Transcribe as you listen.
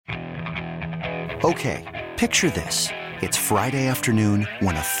Okay, picture this. It's Friday afternoon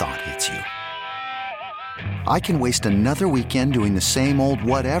when a thought hits you. I can waste another weekend doing the same old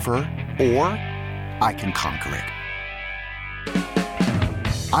whatever, or I can conquer it.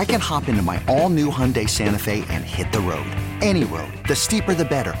 I can hop into my all-new Hyundai Santa Fe and hit the road. Any road. The steeper, the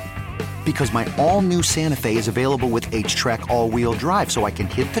better. Because my all-new Santa Fe is available with H-Track all-wheel drive, so I can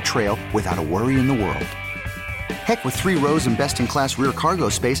hit the trail without a worry in the world. Heck, with 3 rows and best-in-class rear cargo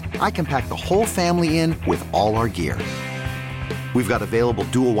space, I can pack the whole family in with all our gear. We've got available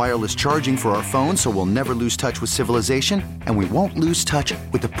dual wireless charging for our phones, so we'll never lose touch with civilization, and we won't lose touch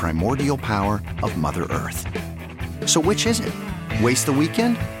with the primordial power of Mother Earth. So which is it? Waste the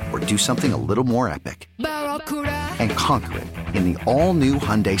weekend or do something a little more epic? And conquer it in the all-new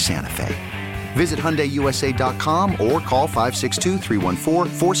Hyundai Santa Fe. Visit HyundaiUSA.com or call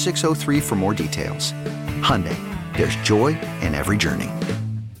 562-314-4603 for more details. Hyundai, there's joy in every journey.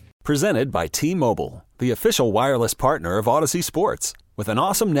 Presented by T-Mobile, the official wireless partner of Odyssey Sports. With an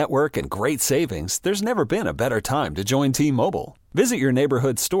awesome network and great savings, there's never been a better time to join T-Mobile. Visit your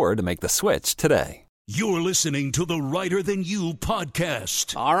neighborhood store to make the switch today. You're listening to the Writer Than You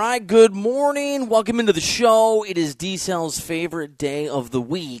podcast. All right, good morning. Welcome into the show. It is D-Cell's favorite day of the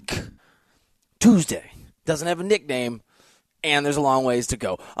week, Tuesday. Doesn't have a nickname, and there's a long ways to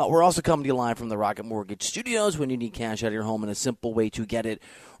go. We're also coming to you live from the Rocket Mortgage Studios. When you need cash out of your home and a simple way to get it,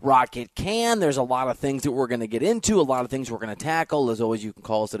 Rocket can. There's a lot of things that we're going to get into, a lot of things we're going to tackle. As always, you can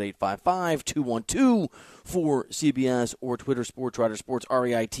call us at 855-212-4CBS or Twitter, Sports Writer, Sports,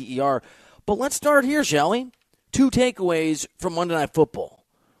 REITER. But let's start here, shall we? 2 takeaways from Monday Night Football.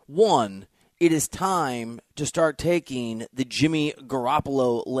 1, it is time to start taking the Jimmy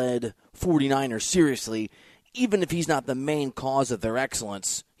Garoppolo-led 49ers seriously, even if he's not the main cause of their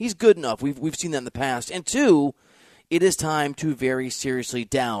excellence. He's good enough. We've seen that in the past. And 2, it is time to very seriously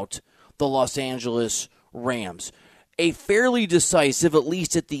doubt the Los Angeles Rams. A fairly decisive, at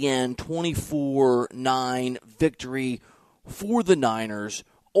least at the end, 24-9 victory for the Niners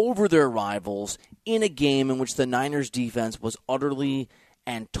over their rivals in a game in which the Niners defense was utterly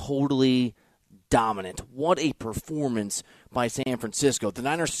and totally dominant. What a performance by San Francisco. The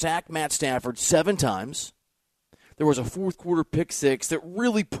Niners sacked Matt Stafford 7 times. There was a fourth quarter pick 6 that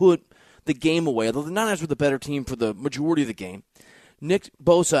really put the game away, although the Niners were the better team for the majority of the game. Nick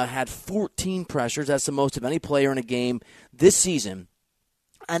Bosa had 14 pressures. That's the most of any player in a game this season.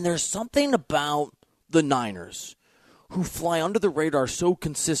 And there's something about the Niners who fly under the radar so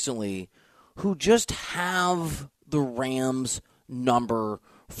consistently, who just have the Rams' number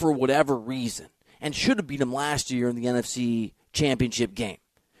for whatever reason, and should have beat them last year in the NFC Championship game.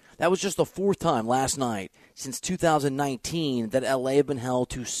 That was just the 4th time last night since 2019 that LA have been held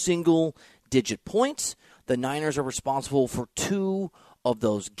to single-digit points. The Niners are responsible for 2 of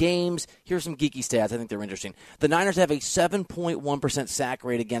those games. Here's some geeky stats. I think they're interesting. The Niners have a 7.1% sack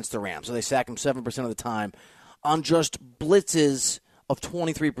rate against the Rams, so they sack them 7% of the time, on just blitzes of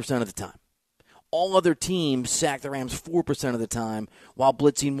 23% of the time. All other teams sack the Rams 4% of the time while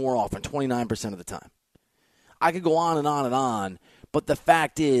blitzing more often, 29% of the time. I could go on and on and on, but the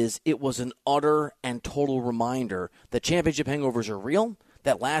fact is it was an utter and total reminder that championship hangovers are real,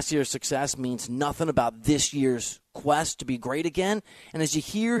 that last year's success means nothing about this year's quest to be great again. And as you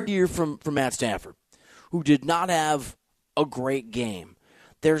hear here from Matt Stafford, who did not have a great game,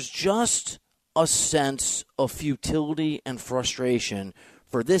 there's just a sense of futility and frustration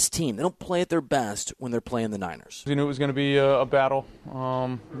for this team. They don't play at their best when they're playing the Niners. We knew it was going to be a battle.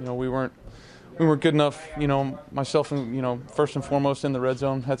 We weren't good enough. Myself and first and foremost in the red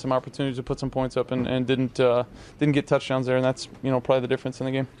zone, had some opportunities to put some points up and didn't get touchdowns there, and that's probably the difference in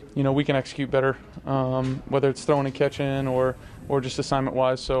the game. We can execute better, whether it's throwing and catching or just assignment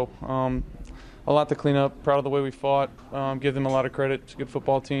wise. So. A lot to clean up. Proud of the way we fought. Give them a lot of credit. It's a good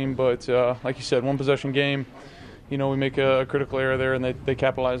football team. But like you said, 1-possession game. We make a critical error there, and they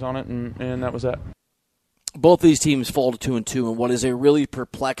capitalize on it, and that was that. Both these teams fall to 2-2 in what is a really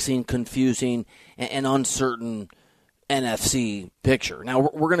perplexing, confusing, and uncertain NFC picture. Now,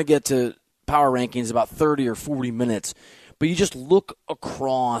 we're going to get to power rankings about 30 or 40 minutes, but you just look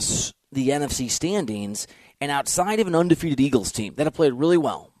across the NFC standings, and outside of an undefeated Eagles team that have played really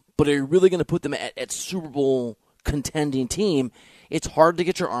well, but are you really going to put them at Super Bowl contending team? It's hard to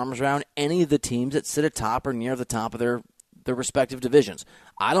get your arms around any of the teams that sit atop or near the top of their respective divisions.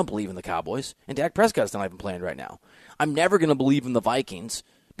 I don't believe in the Cowboys, and Dak Prescott's not even playing right now. I'm never going to believe in the Vikings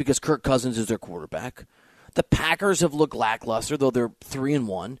because Kirk Cousins is their quarterback. The Packers have looked lackluster, though they're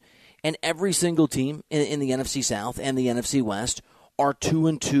 3-1, and every single team in the NFC South and the NFC West are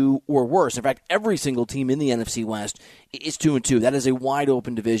 2-2 or worse. In fact, every single team in the NFC West is 2-2. That is a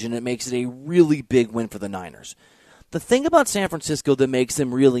wide-open division. It makes it a really big win for the Niners. The thing about San Francisco that makes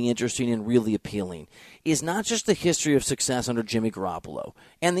them really interesting and really appealing is not just the history of success under Jimmy Garoppolo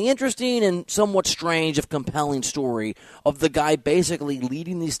and the interesting and somewhat strange if compelling story of the guy basically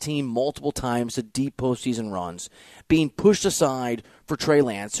leading this team multiple times to deep postseason runs, being pushed aside for Trey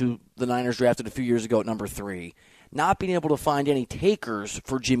Lance, who the Niners drafted a few years ago at number 3, not being able to find any takers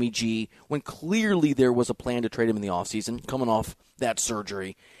for Jimmy G when clearly there was a plan to trade him in the offseason, coming off that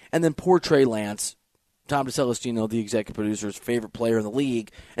surgery, and then poor Trey Lance, Tom DeCelestino, the executive producer's favorite player in the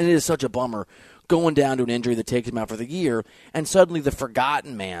league, and it is such a bummer, going down to an injury that takes him out for the year, and suddenly the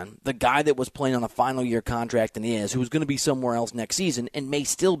forgotten man, the guy that was playing on a final year contract and who's going to be somewhere else next season and may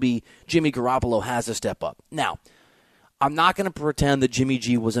still be Jimmy Garoppolo, has to step up. Now, I'm not going to pretend that Jimmy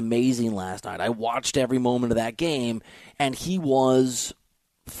G was amazing last night. I watched every moment of that game, and he was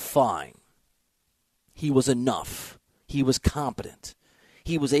fine. He was enough. He was competent.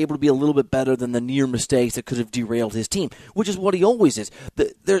 He was able to be a little bit better than the near mistakes that could have derailed his team, which is what he always is.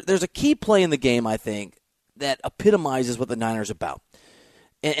 There's a key play in the game, I think, that epitomizes what the Niners are about,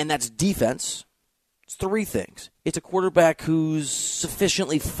 and that's defense. It's 3 things. It's a quarterback who's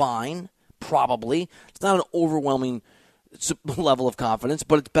sufficiently fine, probably. It's not an overwhelming level of confidence,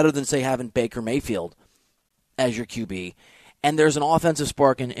 but it's better than, say, having Baker Mayfield as your QB. And there's an offensive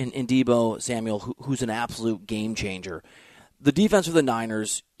spark in Deebo Samuel who's an absolute game changer. The defense of the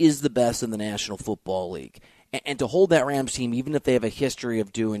Niners is the best in the National Football League. And to hold that Rams team, even if they have a history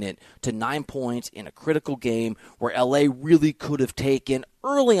of doing it, to 9 points in a critical game where L.A. really could have taken,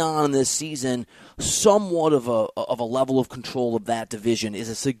 early on in this season, somewhat of a level of control of that division is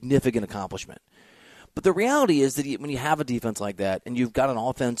a significant accomplishment. But the reality is that when you have a defense like that and you've got an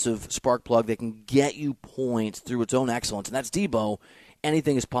offensive spark plug that can get you points through its own excellence, and that's Deebo,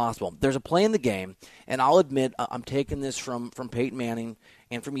 anything is possible. There's a play in the game, and I'll admit I'm taking this from Peyton Manning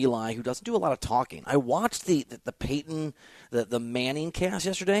and from Eli, who doesn't do a lot of talking. I watched the Peyton, the Manning cast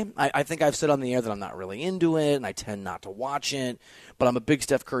yesterday. I think I've said on the air that I'm not really into it, and I tend not to watch it, but I'm a big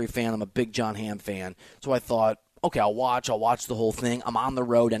Steph Curry fan. I'm a big John Hamm fan, so I thought, okay, I'll watch the whole thing. I'm on the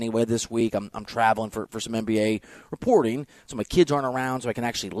road anyway this week. I'm traveling for some NBA reporting, so my kids aren't around, so I can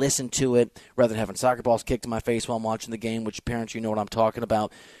actually listen to it rather than having soccer balls kicked in my face while I'm watching the game, which parents, you know what I'm talking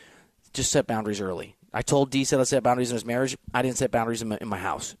about. Just set boundaries early. I told D to set boundaries in his marriage. I didn't set boundaries in my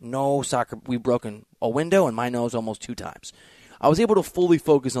house. No soccer. We've broken a window and my nose almost 2 times. I was able to fully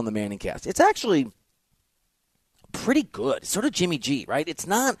focus on the Manning cast. It's actually pretty good. Sort of Jimmy G, right? It's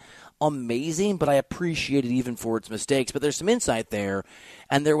not amazing, but I appreciate it even for its mistakes. But there's some insight there,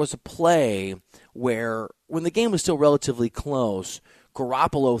 and there was a play where, when the game was still relatively close,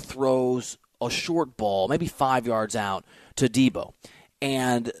 Garoppolo throws a short ball, maybe 5 yards out, to Deebo.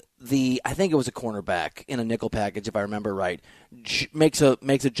 And I think it was a cornerback in a nickel package, if I remember right, makes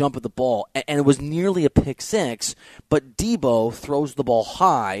a jump at the ball, and it was nearly a pick six, but Deebo throws the ball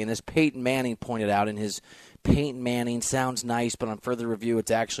high, and as Peyton Manning pointed out in his Peyton Manning sounds nice, but on further review, it's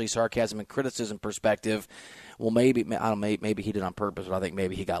actually sarcasm and criticism perspective. Well, maybe he did it on purpose, but I think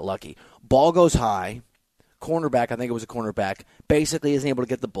maybe he got lucky. Ball goes high. Cornerback, I think it was a cornerback, basically isn't able to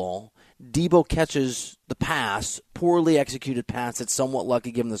get the ball. Deebo catches the pass, poorly executed pass that's somewhat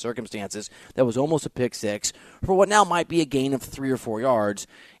lucky given the circumstances. That was almost a pick six for what now might be a gain of 3 or 4 yards.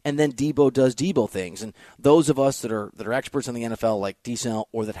 And then Deebo does Deebo things. And those of us that are experts in the NFL like D-Cell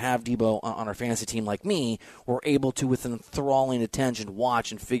or that have Deebo on our fantasy team like me were able to, with enthralling attention,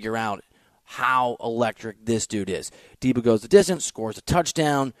 watch and figure out how electric this dude is. Deebo goes the distance, scores a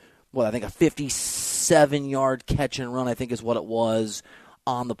touchdown. I think a 57-yard catch and run, I think is what it was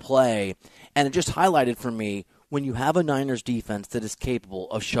on the play. And it just highlighted for me when you have a Niners defense that is capable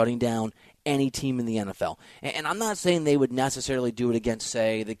of shutting down any team in the NFL. And I'm not saying they would necessarily do it against,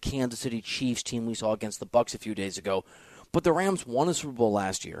 say, the Kansas City Chiefs team we saw against the Bucs a few days ago. But the Rams won a Super Bowl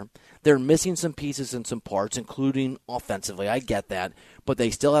last year. They're missing some pieces and some parts, including offensively. I get that. But they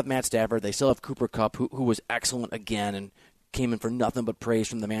still have Matt Stafford. They still have Cooper Kupp, who was excellent again and came in for nothing but praise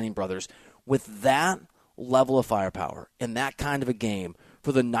from the Manning brothers. With that level of firepower in that kind of a game,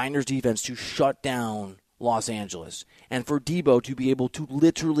 for the Niners defense to shut down Los Angeles and for Deebo to be able to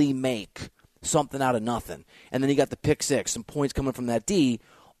literally make something out of nothing, and then you got the pick six, some points coming from that D,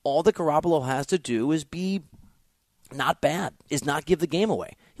 all that Garoppolo has to do is be not bad, is not give the game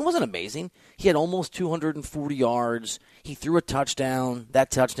away. He wasn't amazing. He had almost 240 yards. He threw a touchdown, that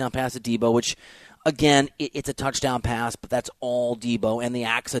touchdown pass to Deebo, which Again, it's a touchdown pass, but that's all Debo, and the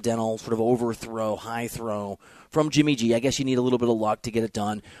accidental sort of overthrow, high throw from Jimmy G. I guess you need a little bit of luck to get it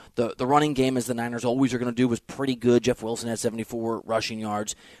done. The running game, as the Niners always are going to do, was pretty good. Jeff Wilson had 74 rushing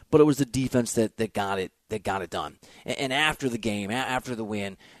yards, but it was the defense that got it done. And after the game, after the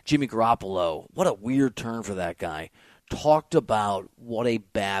win, Jimmy Garoppolo, what a weird turn for that guy, talked about what a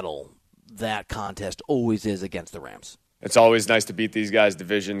battle that contest always is against the Rams. It's always nice to beat these guys,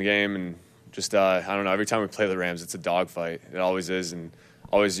 division game, and just, I don't know, every time we play the Rams, it's a dogfight. It always is, and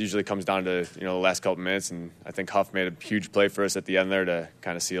always usually comes down to, the last couple minutes, and I think Huff made a huge play for us at the end there to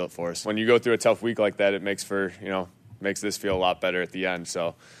kind of seal it for us. When you go through a tough week like that, it makes this feel a lot better at the end.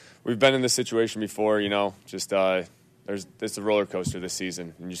 So we've been in this situation before, it's a roller coaster this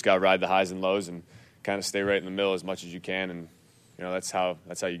season. You just got to ride the highs and lows and kind of stay right in the middle as much as you can, and, that's how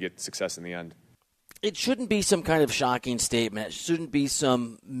you get success in the end. It shouldn't be some kind of shocking statement. It shouldn't be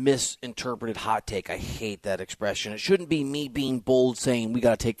some misinterpreted hot take. I hate that expression. It shouldn't be me being bold saying we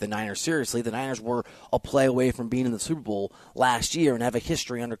got to take the Niners seriously. The Niners were a play away from being in the Super Bowl last year and have a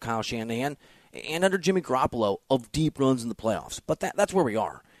history under Kyle Shanahan and under Jimmy Garoppolo of deep runs in the playoffs. But that's where we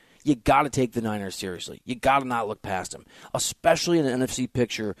are. You got to take the Niners seriously. You got to not look past them, especially in an NFC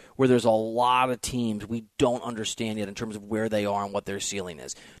picture where there's a lot of teams we don't understand yet in terms of where they are and what their ceiling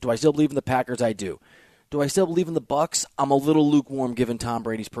is. Do I still believe in the Packers? I do. Do I still believe in the Bucs? I'm a little lukewarm given Tom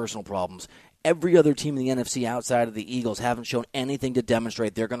Brady's personal problems. Every other team in the NFC outside of the Eagles haven't shown anything to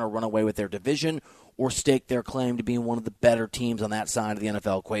demonstrate they're going to run away with their division or stake their claim to being one of the better teams on that side of the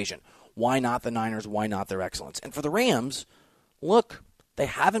NFL equation. Why not the Niners? Why not their excellence? And for the Rams, look, they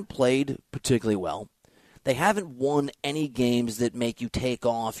haven't played particularly well. They haven't won any games that make you take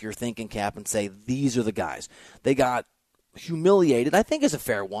off your thinking cap and say, these are the guys. They got humiliated, I think is a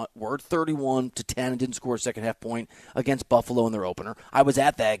fair word, 31-10, and didn't score a second-half point against Buffalo in their opener. I was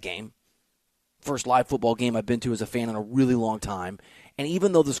at that game. First live football game I've been to as a fan in a really long time. And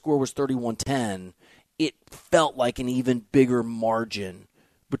even though the score was 31-10, it felt like an even bigger margin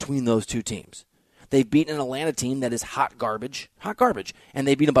between those two teams. They've beaten an Atlanta team that is hot garbage, and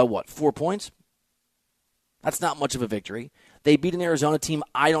they beat them by what, 4 points? That's not much of a victory. They beat an Arizona team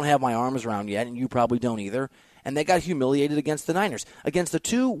I don't have my arms around yet, and you probably don't either, and they got humiliated against the Niners. Against the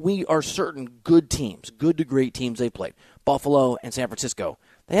two, we are certain good teams, good to great teams they played, Buffalo and San Francisco.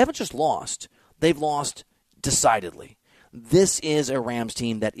 They haven't just lost. They've lost decidedly. This is a Rams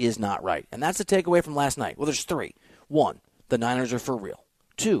team that is not right, and that's the takeaway from last night. Well, there's three. 1, the Niners are for real.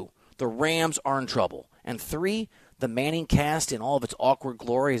 2, the Rams are in trouble. And 3, the Manning cast in all of its awkward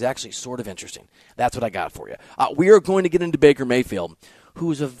glory is actually sort of interesting. That's what I got for you. We are going to get into Baker Mayfield,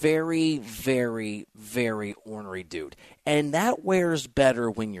 who's a very, very, very ornery dude. And that wears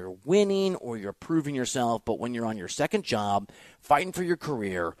better when you're winning or you're proving yourself, but when you're on your second job, fighting for your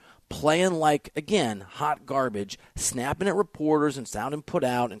career, playing like, again, hot garbage, snapping at reporters and sounding put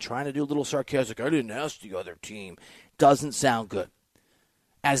out and trying to do a little sarcastic, I didn't ask the other team, doesn't sound good.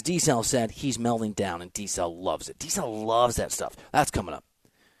 As D-Cell said, he's melding down, and D-Cell loves it. D-Cell loves that stuff. That's coming up.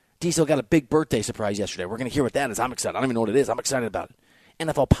 D-Cell got a big birthday surprise yesterday. We're going to hear what that is. I'm excited. I don't even know what it is. I'm excited about it.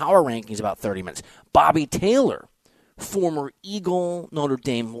 NFL Power Rankings about 30 minutes. Bobby Taylor, former Eagle, Notre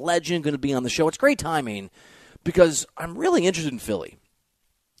Dame legend, going to be on the show. It's great timing because I'm really interested in Philly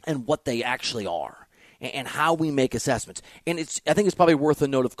and what they actually are and how we make assessments. And I think it's probably worth a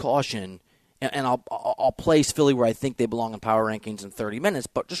note of caution. And I'll place Philly where I think they belong in power rankings in 30 minutes.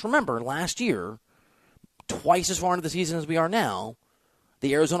 But just remember, last year, twice as far into the season as we are now,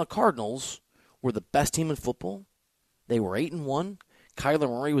 the Arizona Cardinals were the best team in football. They were 8-1. Kyler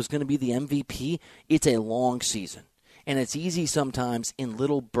Murray was going to be the MVP. It's a long season. And it's easy sometimes in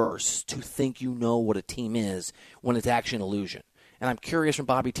little bursts to think you know what a team is when it's actually an illusion. And I'm curious from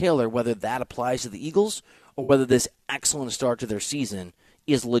Bobby Taylor whether that applies to the Eagles or whether this excellent start to their season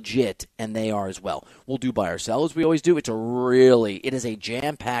is legit, and they are as well. We'll do by ourselves, we always do. It is a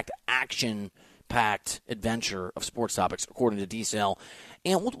jam-packed, action-packed adventure of sports topics, according to D-Cell.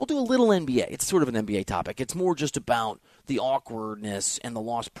 And we'll do a little NBA. It's sort of an NBA topic. It's more just about the awkwardness and the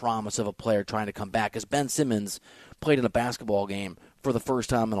lost promise of a player trying to come back. As Ben Simmons played in a basketball game for the first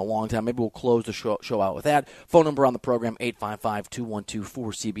time in a long time. Maybe we'll close the show out with that. Phone number on the program,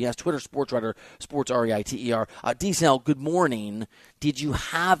 855-212-4CBS. Twitter, SportsWriter, Sports REITER. D-Cell, good morning. Did you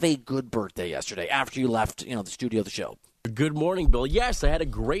have a good birthday yesterday after you left the studio of the show? Good morning, Bill. Yes, I had a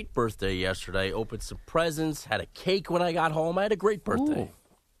great birthday yesterday. Opened some presents, had a cake when I got home. I had a great birthday. Ooh.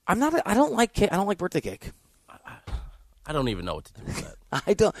 I don't like cake. I don't like birthday cake. I don't even know what to do with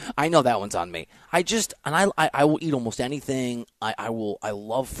that. I know that one's on me. I will eat almost anything. I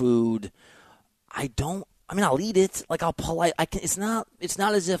love food. I don't I mean, I'll eat it. Like, I'll polite. It's not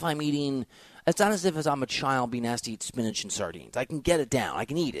as if I'm eating. It's not as if as I'm a child being asked to eat spinach and sardines. I can get it down. I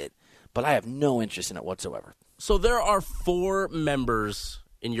can eat it, but I have no interest in it whatsoever. So there are 4 members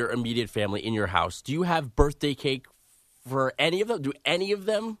in your immediate family in your house. Do you have birthday cake for any of them? Do any of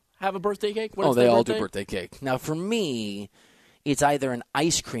them have a birthday cake? They all do birthday cake. Now, for me, it's either an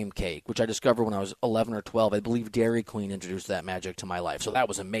ice cream cake, which I discovered when I was 11 or 12. I believe Dairy Queen introduced that magic to my life, so that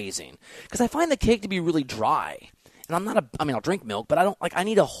was amazing. Because I find the cake to be really dry. And I'll drink milk, but I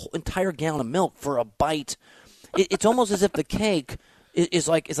need a whole entire gallon of milk for a bite. It's almost as if the cake is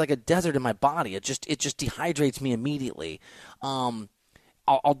like a desert in my body. It just dehydrates me immediately. I'll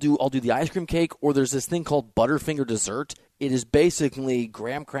do the ice cream cake, or there's this thing called Butterfinger dessert. It is basically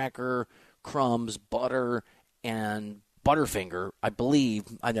graham cracker, crumbs, butter, and Butterfinger. I believe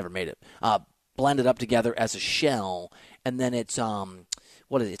I never made it. Blended up together as a shell, and then it's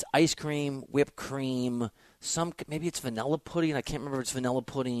what is it? It's ice cream, whipped cream. Maybe it's vanilla pudding. I can't remember if it's vanilla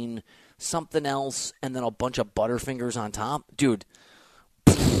pudding, something else, and then a bunch of Butterfingers on top. Dude,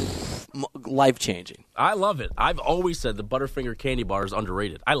 life-changing. I love it. I've always said the Butterfinger candy bar is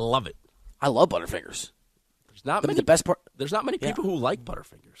underrated. I love it. I love Butterfingers. The best part. There's not many people who like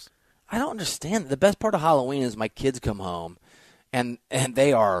Butterfingers. I don't understand. The best part of Halloween is my kids come home, and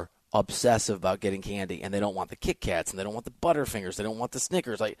they are obsessive about getting candy, and they don't want the Kit Kats, and they don't want the Butterfingers, they don't want the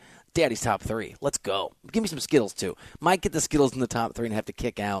Snickers. Like, Daddy's top 3. Let's go. Give me some Skittles, too. Might get the Skittles in the top 3 and have to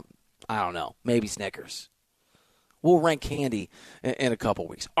kick out, I don't know, maybe Snickers. We'll rank candy in a couple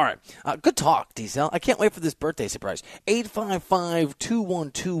weeks. All right. Good talk, D-Cell. I can't wait for this birthday surprise.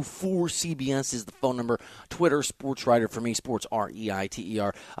 855-212-4CBS is the phone number. Twitter, Sports Writer for me, Sports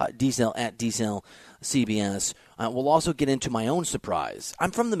R-E-I-T-E-R. D-Cell at D-Cell CBS. We'll also get into my own surprise. I'm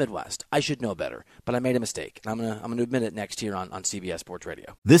from the Midwest. I should know better, but I made a mistake. And I'm gonna admit it next year on CBS Sports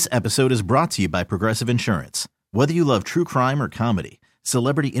Radio. This episode is brought to you by Progressive Insurance. Whether you love true crime or comedy,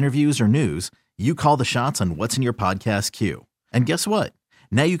 celebrity interviews or news, you call the shots on what's in your podcast queue. And guess what?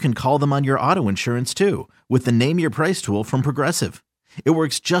 Now you can call them on your auto insurance too with the Name Your Price tool from Progressive. It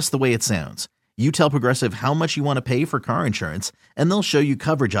works just the way it sounds. You tell Progressive how much you want to pay for car insurance, and they'll show you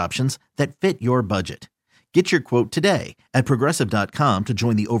coverage options that fit your budget. Get your quote today at Progressive.com to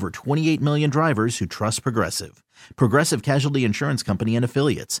join the over 28 million drivers who trust Progressive. Progressive Casualty Insurance Company and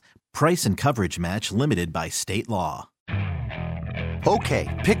Affiliates. Price and coverage match limited by state law. Okay,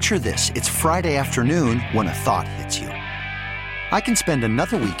 picture this. It's Friday afternoon when a thought hits you. I can spend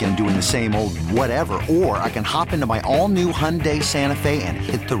another weekend doing the same old whatever, or I can hop into my all-new Hyundai Santa Fe and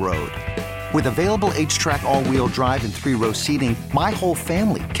hit the road. With available H-Track all-wheel drive and 3-row seating, my whole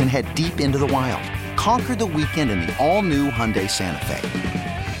family can head deep into the wild. Conquer the weekend in the all-new Hyundai Santa Fe.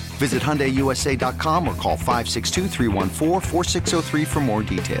 Visit HyundaiUSA.com or call 562-314-4603 for more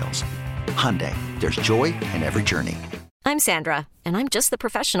details. Hyundai, there's joy in every journey. I'm Sandra, and I'm just the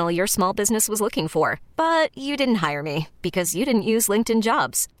professional your small business was looking for. But you didn't hire me because you didn't use LinkedIn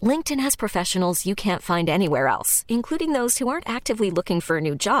Jobs. LinkedIn has professionals you can't find anywhere else, including those who aren't actively looking for a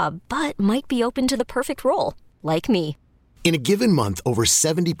new job, but might be open to the perfect role, like me. In a given month, over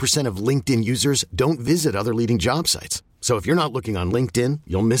 70% of LinkedIn users don't visit other leading job sites. So if you're not looking on LinkedIn,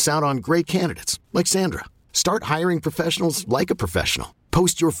 you'll miss out on great candidates like Sandra. Start hiring professionals like a professional.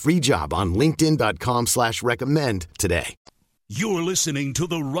 Post your free job on linkedin.com/recommend today. You're listening to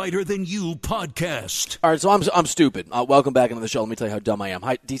the Writer Than You podcast. All right, so I'm stupid. Welcome back into the show. Let me tell you how dumb I am.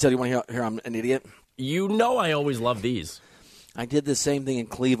 Hi, D-Cell, do you want to hear I'm an idiot? You know I always love these. I did the same thing in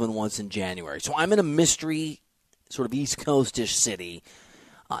Cleveland once in January. So I'm in a mystery, sort of East Coast-ish city.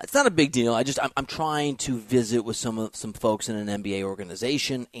 It's not a big deal. I'm trying to visit with some folks in an NBA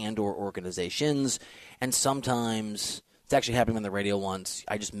organization and/or organizations, and sometimes it's actually happened on the radio once.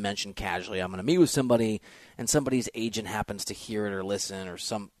 I just mentioned casually I'm going to meet with somebody, and somebody's agent happens to hear it or listen, or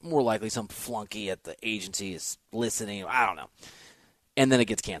more likely some flunky at the agency is listening. I don't know, and then it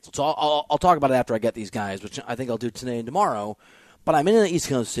gets canceled. So I'll talk about it after I get these guys, which I think I'll do today and tomorrow. But I'm in an East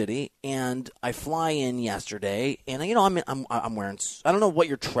Coast city, and I fly in yesterday, and I'm wearing. I don't know what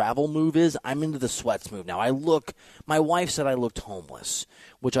your travel move is. I'm into the sweats move now. My wife said I looked homeless,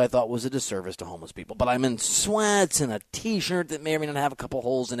 which I thought was a disservice to homeless people. But I'm in sweats and a T-shirt that may or may not have a couple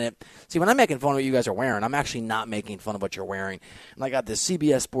holes in it. See, when I'm making fun of what you guys are wearing, I'm actually not making fun of what you're wearing. And I got this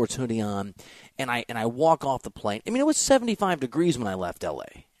CBS Sports hoodie on, and I walk off the plane. I mean, it was 75 degrees when I left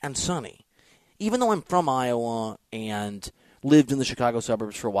L.A. and sunny, even though I'm from Iowa and lived in the Chicago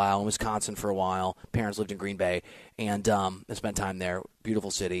suburbs for a while, in Wisconsin for a while. Parents lived in Green Bay, and I spent time there. Beautiful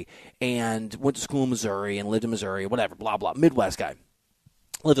city. And went to school in Missouri and lived in Missouri, whatever, blah, blah. Midwest guy.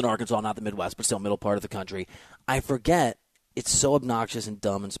 Lived in Arkansas, not the Midwest, but still middle part of the country. I forget it's so obnoxious and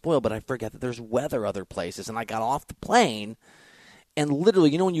dumb and spoiled, but I forget that there's weather other places. And I got off the plane, and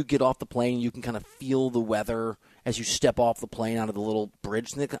literally, when you get off the plane, you can kind of feel the weather as you step off the plane onto the little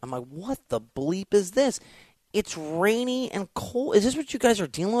bridge. I'm like, what the bleep is this? It's rainy and cold. Is this what you guys are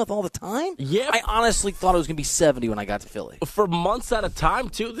dealing with all the time? Yeah. I honestly thought it was going to be 70 when I got to Philly. For months at a time,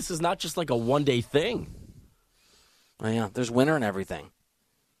 too. This is not just like a one-day thing. Oh, yeah, there's winter and everything.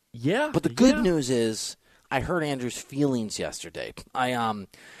 Yeah. But the good news is I heard Andrew's feelings yesterday.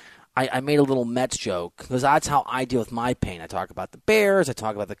 I made a little Mets joke because that's how I deal with my pain. I talk about the Bears, I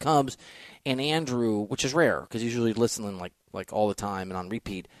talk about the Cubs, and Andrew, which is rare because he's usually listening like all the time and on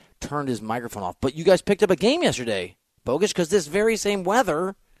repeat, turned his microphone off. But you guys picked up a game yesterday, Bogus, because this very same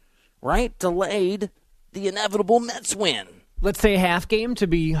weather, right, delayed the inevitable Mets win. Let's say a half game to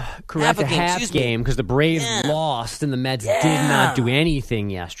be correct. A half game because the Braves lost and the Mets did not do anything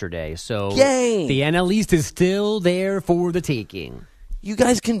yesterday. So the NL East is still there for the taking. You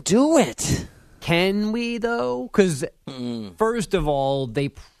guys can do it. Can we, though? Because, first of all, they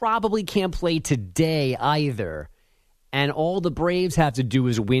probably can't play today either. And all the Braves have to do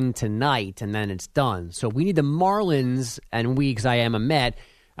is win tonight, and then it's done. So we need the Marlins, and because I am a Met,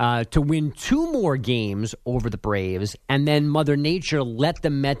 to win 2 more games over the Braves, and then Mother Nature let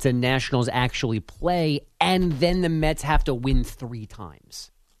the Mets and Nationals actually play, and then the Mets have to win 3 times.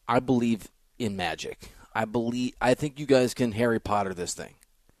 I believe in magic. I think you guys can Harry Potter this thing.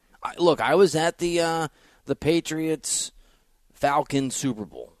 I was at the Patriots Falcons Super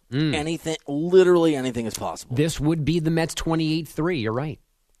Bowl. Literally anything is possible. This would be the Mets 28-3. You're right.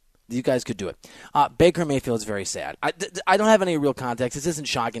 You guys could do it. Baker Mayfield is very sad. I don't have any real context. This isn't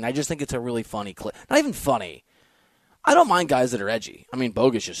shocking. I just think it's a really funny clip. Not even funny. I don't mind guys that are edgy. I mean,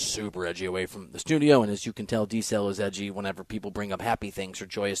 Bogus is super edgy away from the studio, and as you can tell, D-Cell is edgy whenever people bring up happy things or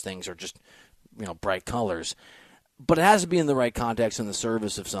joyous things or just, bright colors. But it has to be in the right context and the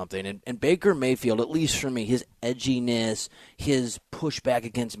service of something. And Baker Mayfield, at least for me, his edginess, his pushback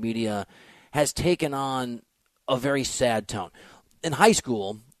against media has taken on a very sad tone. In high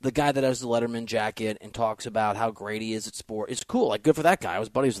school, the guy that has the Letterman jacket and talks about how great he is at sport, it's cool. Good for that guy. I was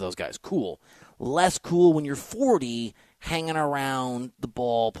buddies with those guys. Cool. Less cool when you're 40 hanging around the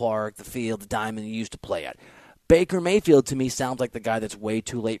ballpark, the field, the diamond you used to play at. Baker Mayfield, to me, sounds like the guy that's way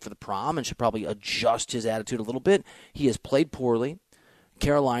too late for the prom and should probably adjust his attitude a little bit. He has played poorly.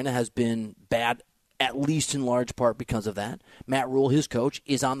 Carolina has been bad, at least in large part because of that. Matt Rule, his coach,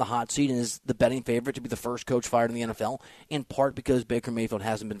 is on the hot seat and is the betting favorite to be the first coach fired in the NFL, in part because Baker Mayfield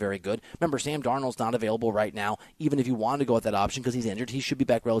hasn't been very good. Remember, Sam Darnold's not available right now, even if you wanted to go with that option because he's injured. He should be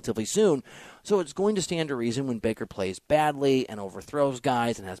back relatively soon. So it's going to stand to reason when Baker plays badly and overthrows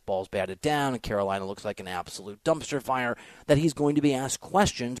guys and has balls batted down and Carolina looks like an absolute dumpster fire, that he's going to be asked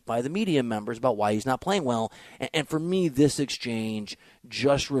questions by the media members about why he's not playing well. And for me, this exchange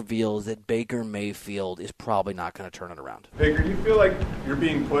just reveals that Baker Mayfield is probably not going to turn it around. Baker, do you feel like you're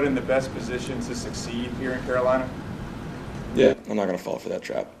being put in the best position to succeed here in Carolina? Yeah, I'm not going to fall for that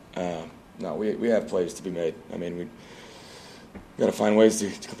trap. No, we have plays to be made. I mean, we got to find ways to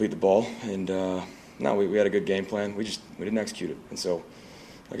complete the ball, and we had a good game plan. We didn't execute it, and so,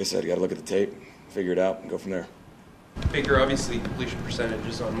 like I said, you got to look at the tape, figure it out, and go from there. Baker, obviously, completion percentage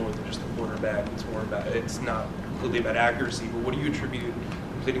is on more than just the quarterback. It's not completely about accuracy, but what do you attribute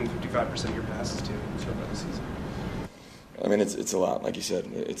completing 55% of your passes to so far this season? I mean, it's a lot. Like you said,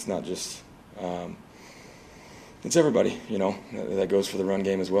 it's not just it's everybody. That goes for the run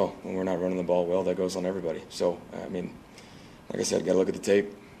game as well. When we're not running the ball well, that goes on everybody. So, I mean, like I said, got to look at the tape,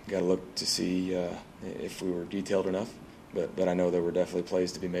 got to look to see if we were detailed enough. But I know there were definitely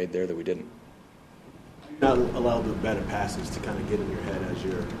plays to be made there that we didn't. Not allow the better passes to kind of get in your head as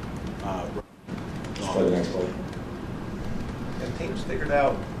you're just play the next play. And teams figured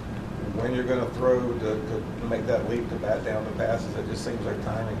out when you're going to throw to make that leap to bat down the passes. It just seems like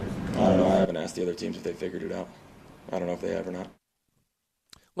timing. I don't know. I haven't asked the other teams if they figured it out. I don't know if they have or not.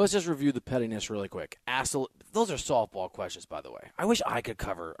 Let's just review the pettiness really quick. Those are softball questions, by the way. I wish I could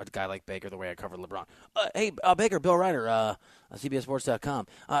cover a guy like Baker the way I covered LeBron. Hey, Baker, Bill Ryder, CBSSports.com.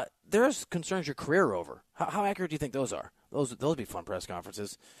 There's concerns your career over. How accurate do you think those are? Those would be fun press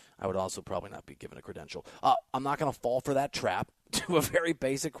conferences. I would also probably not be given a credential. I'm not going to fall for that trap to a very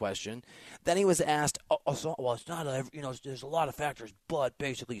basic question. Then he was asked, it's not, there's a lot of factors, but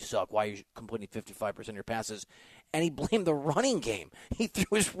basically you suck. Why are you completing 55% of your passes? And he blamed the running game. He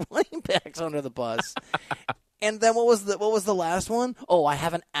threw his running backs under the bus. And then what was the last one? Oh, I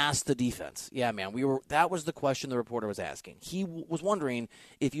haven't asked the defense. Yeah, man, that was the question the reporter was asking. He was wondering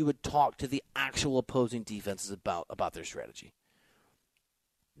if you would talk to the actual opposing defenses about their strategy.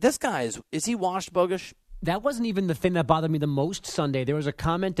 This guy is he washed, Bogus? That wasn't even the thing that bothered me the most Sunday. There was a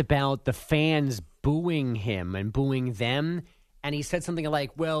comment about the fans booing him and booing them. And he said something like,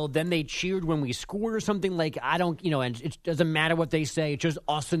 well, then they cheered when we scored or something. Like, I don't, and it doesn't matter what they say. It's just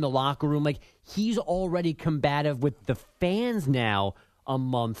us in the locker room. Like, he's already combative with the fans now a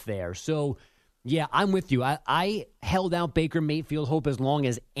month there. So, yeah, I'm with you. I held out Baker Mayfield hope as long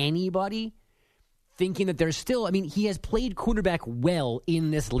as anybody, thinking that there's still, he has played quarterback well in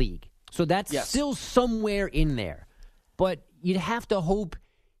this league. So that's still somewhere in there. But you'd have to hope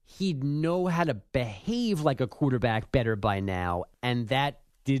he'd know how to behave like a quarterback better by now, and that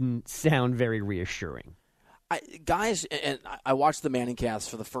didn't sound very reassuring. I watched the Manning cast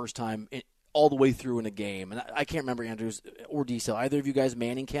for the first time all the way through in a game, and I can't remember, Andrews or Diesel. Either of you guys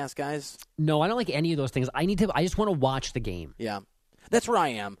Manning cast guys? No, I don't like any of those things. I just want to watch the game. Yeah, that's where I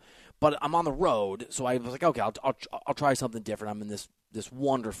am. But I'm on the road, so I was like, okay, I'll try something different. I'm in this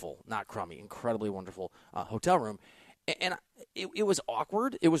wonderful, not crummy, incredibly wonderful hotel room. And it was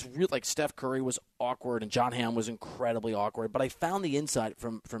awkward. It was really like Steph Curry was awkward and John Hamm was incredibly awkward. But I found the insight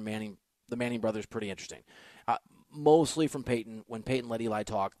from Manning, the Manning brothers, pretty interesting. Mostly from Peyton. When Peyton let Eli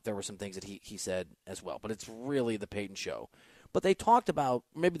talk, there were some things that he said as well. But it's really the Peyton show. But they talked about,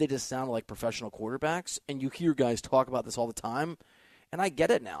 maybe they just sounded like professional quarterbacks. And you hear guys talk about this all the time. And I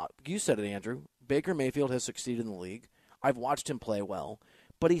get it now. You said it, Andrew. Baker Mayfield has succeeded in the league. I've watched him play well.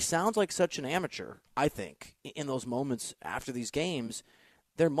 But he sounds like such an amateur, I think, in those moments after these games.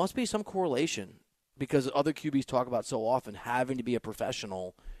 There must be some correlation because other QBs talk about so often having to be a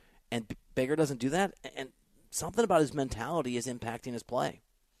professional, and Baker doesn't do that. And something about his mentality is impacting his play.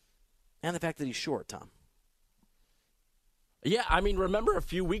 And the fact that he's short, Tom. Yeah, remember a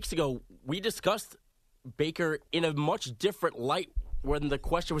few weeks ago, we discussed Baker in a much different light when the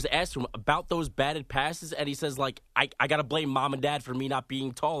question was asked to him about those batted passes, and he says, I got to blame mom and dad for me not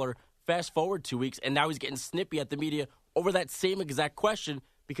being taller. Fast forward 2 weeks, and now he's getting snippy at the media over that same exact question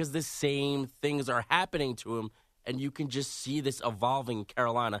because the same things are happening to him, and you can just see this evolving in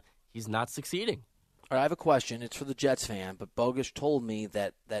Carolina. He's not succeeding. All right, I have a question. It's for the Jets fan, but Bogusch told me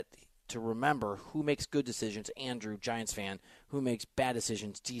that to remember who makes good decisions, Andrew, Giants fan, who makes bad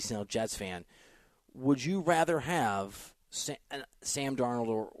decisions, D-Cell, Jets fan. Would you rather have Sam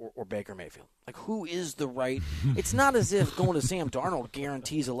Darnold or Baker Mayfield? Like, who is the right? It's not as if going to Sam Darnold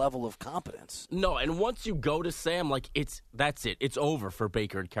guarantees a level of competence. No, and once you go to Sam, that's it. It's over for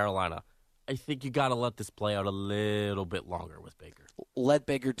Baker in Carolina. I think you got to let this play out a little bit longer with Baker. Let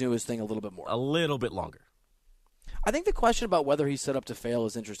Baker do his thing a little bit more. A little bit longer. I think the question about whether he's set up to fail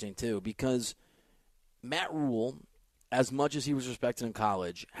is interesting, too, because Matt Rule, as much as he was respected in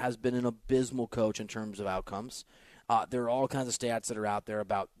college, has been an abysmal coach in terms of outcomes. There are all kinds of stats that are out there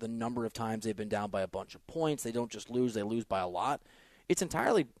about the number of times they've been down by a bunch of points. They don't just lose, they lose by a lot. It's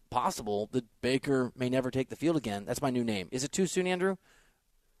entirely possible that Baker may never take the field again. That's my new name. Is it too soon, Andrew?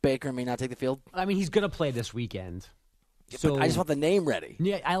 Baker may not take the field? He's going to play this weekend. Yeah, so I just want the name ready.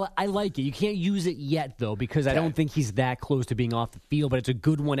 Yeah, I like it. You can't use it yet, though, because I don't think he's that close to being off the field, but it's a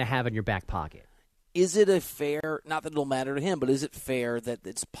good one to have in your back pocket. Is it a fair, not that it'll matter to him, but is it fair that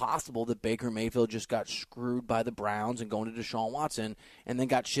it's possible that Baker Mayfield just got screwed by the Browns and going to Deshaun Watson and then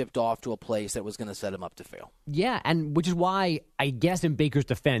got shipped off to a place that was going to set him up to fail? Yeah, and which is why, I guess in Baker's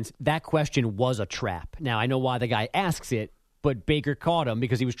defense, that question was a trap. Now, I know why the guy asks it, but Baker caught him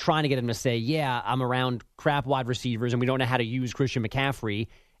because he was trying to get him to say, yeah, I'm around crap wide receivers and we don't know how to use Christian McCaffrey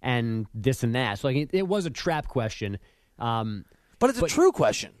and this and that. So it was a trap question. But it's a true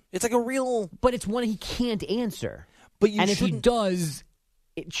question. It's like a real... But it's one he can't answer. But if he does,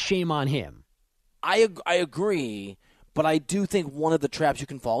 it's shame on him. I agree, but I do think one of the traps you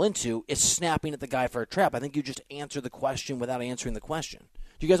can fall into is snapping at the guy for a trap. I think you just answer the question without answering the question.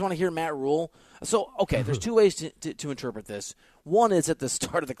 Do you guys want to hear Matt Rule? So, okay, there's two ways to interpret this. One is at the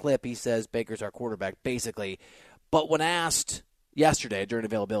start of the clip, he says Baker's our quarterback, basically. But when asked yesterday during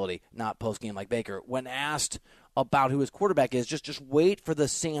availability, not post-game like Baker, when asked about who his quarterback is, just wait for the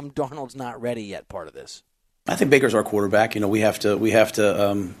Sam Darnold's not ready yet part of this. I think Baker's our quarterback. We have to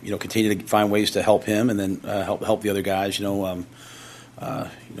continue to find ways to help him and then help the other guys.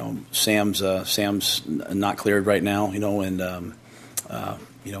 Sam's not cleared right now. And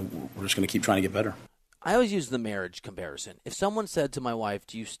we're just going to keep trying to get better. I always use the marriage comparison. If someone said to my wife,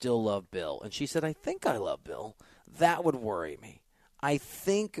 "Do you still love Bill?" and she said, "I think I love Bill," that would worry me. I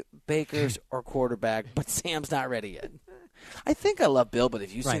think Baker's our quarterback, but Sam's not ready yet. I think I love Bill, but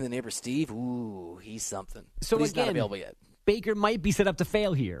if you've seen The Neighbor Steve, ooh, he's something. So but he's again, not available yet. Baker might be set up to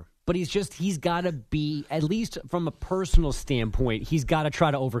fail here, but he's got to be, at least from a personal standpoint, he's got to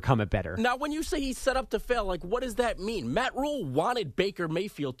try to overcome it better. Now, when you say he's set up to fail, like, what does that mean? Matt Rule wanted Baker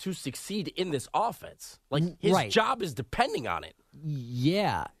Mayfield to succeed in this offense. Like, his job is depending on it.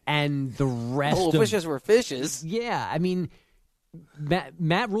 Yeah, and the rest of fishes were fishes. Yeah, I mean,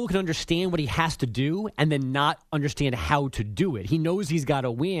 Matt Rule can understand what he has to do and then not understand how to do it. He knows he's got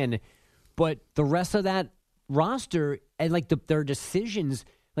to win, but the rest of that roster and like their decisions,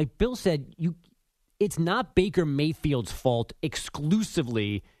 like Bill said, it's not Baker Mayfield's fault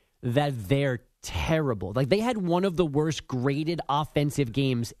exclusively that they're terrible. Like, they had one of the worst graded offensive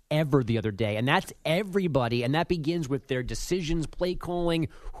games ever the other day, and that's everybody, and that begins with their decisions, play calling,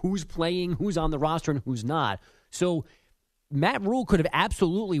 who's playing, who's on the roster, and who's not. So Matt Rule could have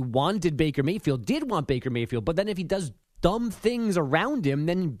absolutely wanted Baker Mayfield, did want Baker Mayfield, but then if he does dumb things around him,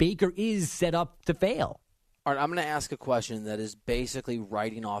 then Baker is set up to fail. All right, I'm going to ask a question that is basically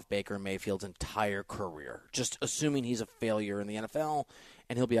writing off Baker Mayfield's entire career, just assuming he's a failure in the NFL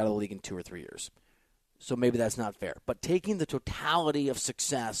and he'll be out of the league in 2 or 3 years. So maybe that's not fair. But taking the totality of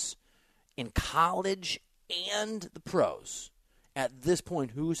success in college and the pros, at this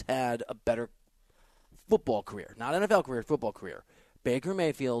point, who's had a better football career? Not NFL career, football career. Baker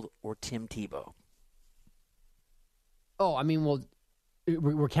Mayfield or Tim Tebow? Oh, I mean, well,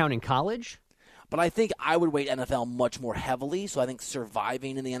 we're counting college? But I think I would weight NFL much more heavily. So I think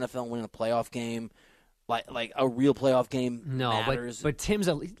surviving in the NFL, winning a playoff game, like a real playoff game, matters. But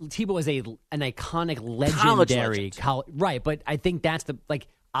Tebow is an iconic, legendary college, right? But I think that's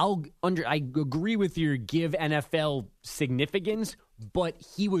I agree with your give NFL significance, but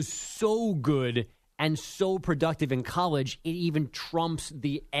he was so good and so productive in college, it even trumps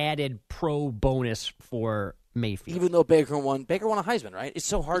the added pro bonus for Mayfield. Even though Baker won a Heisman, right? It's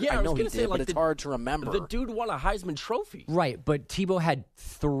so hard. Yeah, I know he did, like, but it's hard to remember. The dude won a Heisman Trophy. Right, but Tebow had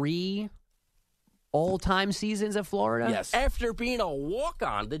 3 all-time seasons at Florida? Yes. After being a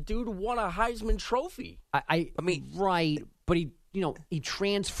walk-on, the dude won a Heisman Trophy. I mean, right, but he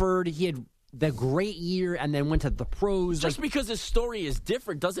transferred. He had the great year and then went to the pros. Just because his story is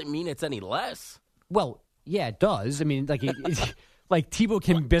different doesn't mean it's any less. Well, yeah, it does. I mean, like Tebow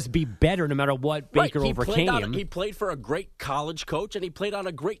can just be better no matter what Baker overcame. He played for a great college coach, and he played on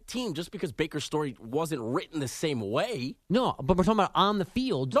a great team. Just because Baker's story wasn't written the same way. No, but we're talking about on the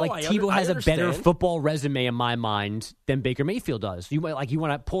field. No, Tebow has a better football resume in my mind than Baker Mayfield does. You want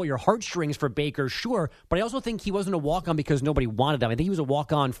to pull your heartstrings for Baker, sure, but I also think he wasn't a walk-on because nobody wanted him. I think he was a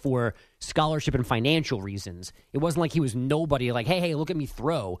walk-on for scholarship and financial reasons. It wasn't like he was nobody. Like, hey, look at me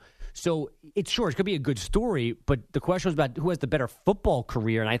throw. So it could be a good story, but the question was about who has the better football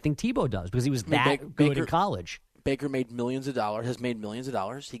career, and I think Tebow does because he was good in college. Baker made has made millions of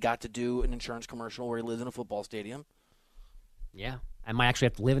dollars. He got to do an insurance commercial where he lives in a football stadium. Yeah, I might actually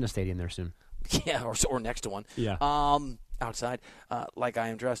have to live in a stadium there soon. Yeah, or next to one. Yeah, outside, like I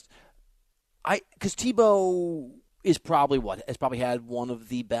am dressed. Because Tebow is probably had one of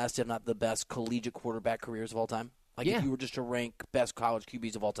the best, if not the best, collegiate quarterback careers of all time. If you were just to rank best college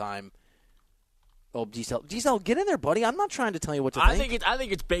QBs of all time, Giselle, get in there, buddy. I'm not trying to tell you what to think. I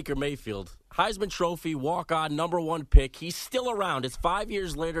think it's Baker Mayfield. Heisman Trophy, walk-on, number 1 pick. He's still around. It's 5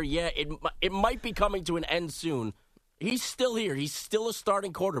 years later. Yeah, it might be coming to an end soon. He's still here. He's still a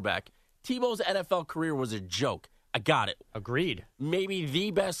starting quarterback. Tebow's NFL career was a joke. I got it. Agreed. Maybe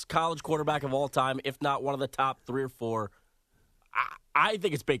the best college quarterback of all time, if not one of the top 3 or 4. I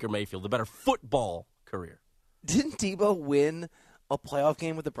think it's Baker Mayfield, the better football career. Didn't Tebow win a playoff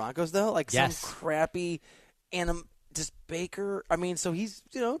game with the Broncos, though? Some crappy just Baker. I mean, so he's,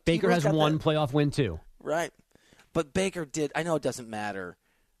 Baker Tebow's has one playoff win, too. Right. But Baker did. I know it doesn't matter.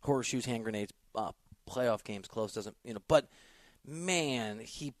 Horseshoes, hand grenades, playoff games, close doesn't, but man,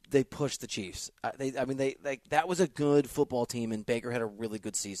 they pushed the Chiefs. That was a good football team, and Baker had a really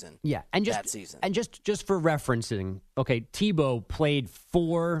good season. Yeah, and that season. And just for referencing, okay, Tebow played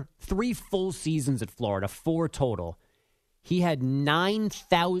 3 full seasons at Florida, 4 total. He had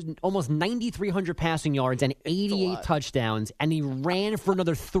 9,000, almost 9,300 passing yards and 88 touchdowns, and he ran for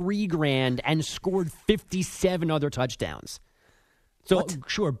another $3,000 and scored 57 other touchdowns. So,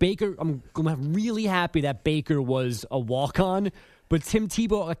 sure, Baker, I'm really happy that Baker was a walk-on, but Tim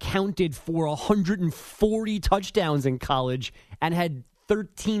Tebow accounted for 140 touchdowns in college and had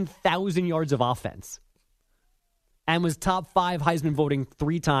 13,000 yards of offense and was top 5 Heisman voting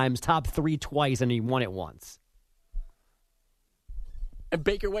 3 times, top 3 twice, and he won it once. And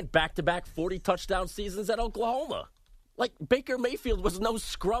Baker went back-to-back 40-touchdown seasons at Oklahoma. Like, Baker Mayfield was no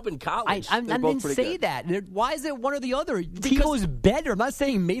scrub in college. I didn't say that. Why is it one or the other? Tebow's better. I'm not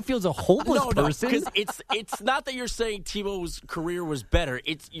saying Mayfield's a hopeless person. Because it's not that you're saying Tebow's career was better.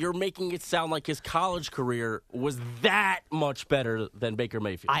 You're making it sound like his college career was that much better than Baker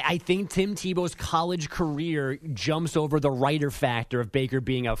Mayfield. I think Tim Tebow's college career jumps over the writer factor of Baker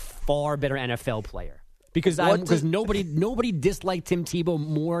being a far better NFL player. Because nobody disliked Tim Tebow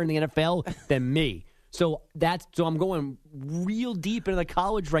more in the NFL than me. So I'm going real deep into the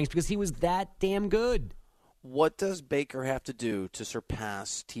college ranks because he was that damn good. What does Baker have to do to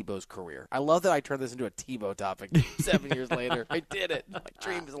surpass Tebow's career? I love that I turned this into a Tebow topic 7 years later. I did it. My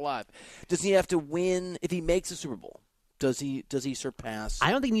dream is alive. Does he have to win if he makes a Super Bowl? Does he surpass?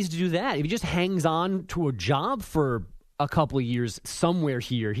 I don't think he needs to do that. If he just hangs on to a job for a couple of years somewhere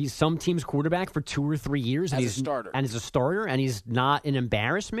here, he's some team's quarterback for 2 or 3 years. As a starter. And he's a starter, and he's not an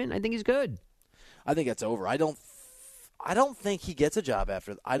embarrassment. I think he's good. I think it's over. I don't think he gets a job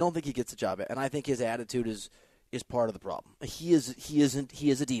after. I don't think he gets a job, and I think his attitude is part of the problem. He is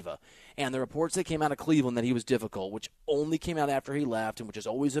a diva, and the reports that came out of Cleveland that he was difficult, which only came out after he left, and which is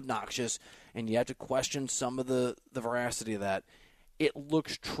always obnoxious, and you have to question some of the veracity of that. It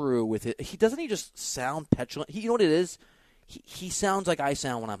looks true with it. He just sound petulant. You know what it is? He sounds like I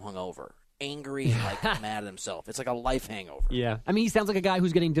sound when I'm hungover. Angry and like mad at himself. It's like a life hangover. Yeah. I mean, he sounds like a guy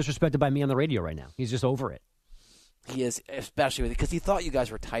who's getting disrespected by me on the radio right now. He's just over it. He is, especially because he thought you guys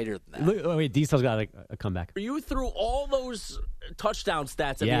were tighter than that. Wait, Diesel's got a comeback. You threw all those touchdown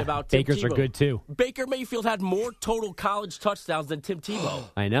stats at me about Baker's Tim Tebow. Are good too. Baker Mayfield had more total college touchdowns than Tim Tebow.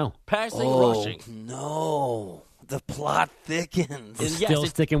 I know. Passing, rushing. No. The plot thickens. Still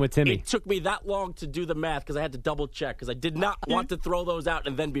sticking with Timmy. It took me that long to do the math because I had to double check because I did not want to throw those out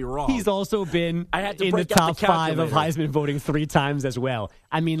and then be wrong. He's also been in the top 5 of Heisman voting 3 times as well.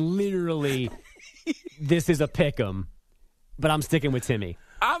 I mean, literally, this is a pick'em, but I'm sticking with Timmy.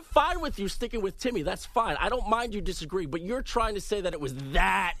 I'm fine with you sticking with Timmy. That's fine. I don't mind you disagree, but you're trying to say that it was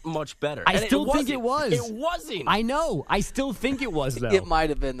that much better. I still think it was. It wasn't. I know. I still think it was, though. It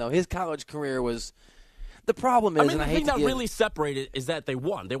might have been, though. His college career was... The problem is, the thing that really separated is that they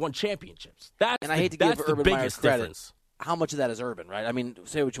won. They won championships. I hate to give Urban Meyer credit. Difference. How much of that is Urban, right? I mean,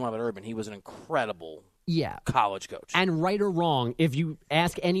 say what you want about Urban. He was an incredible college coach. And right or wrong, if you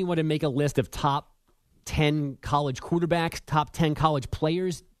ask anyone to make a list of top 10 college quarterbacks, top 10 college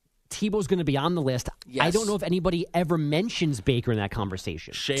players, Tebow's going to be on the list. Yes. I don't know if anybody ever mentions Baker in that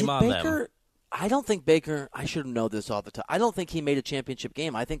conversation. Shame on them. I don't think Baker, I should know this off the top. I don't think he made a championship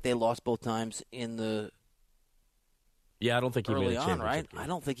game. I think they lost both times in the... Yeah, I don't think he made a championship game. I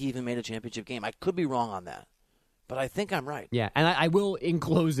don't think he even made a championship game. I could be wrong on that, but I think I'm right. Yeah, and I will, in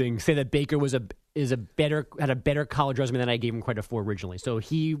closing, say that Baker had a better college resume than I gave him credit for originally. So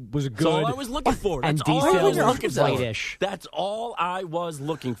he was good. That's all I was looking for. And That's all I was looking for. Whitish. That's all I was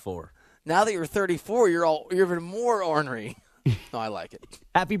looking for. Now that you're 34, you're even more ornery. No, I like it.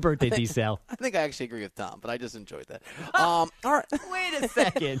 Happy birthday, D-Cell. I think I actually agree with Tom, but I just enjoyed that. All right. Wait a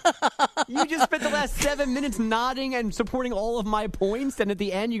second. You just spent the last 7 minutes nodding and supporting all of my points, and at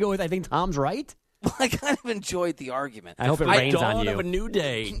the end you go with, I think Tom's right? Well, I kind of enjoyed the argument. I hope it rains on you. Dawn of a new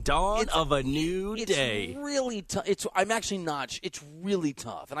day. Dawn of a new day. It's really tough. I'm actually not. It's really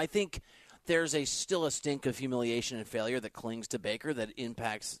tough. And I think there's still a stink of humiliation and failure that clings to Baker that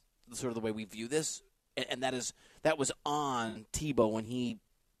impacts sort of the way we view this. And that was on Tebow when he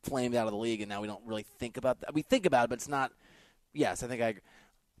flamed out of the league, and now we don't really think about that. We think about it, but it's not. Yes, I think I agree.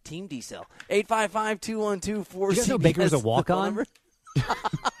 Team D-Cell. 855-212-4CBS. You guys know Baker was a walk-on?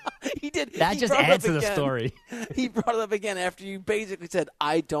 He did. That just adds to the story. He brought it up again after you basically said,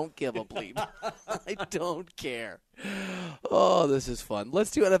 I don't give a bleep. I don't care. Oh, this is fun.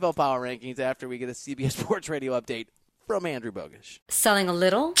 Let's do NFL Power Rankings after we get a CBS Sports Radio update from Andrew Bogish. Selling a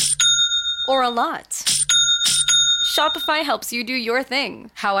little or a lot? Shopify helps you do your thing,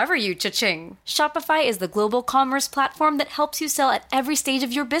 however you cha-ching. Shopify is the global commerce platform that helps you sell at every stage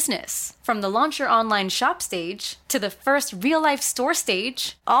of your business. From the launch your online shop stage, to the first real-life store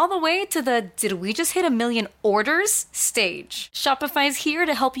stage, all the way to the did we just hit 1 million orders stage. Shopify's here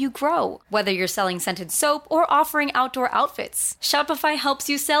to help you grow. Whether you're selling scented soap or offering outdoor outfits, Shopify helps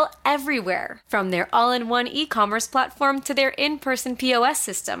you sell everywhere. From their all-in-one e-commerce platform to their in-person POS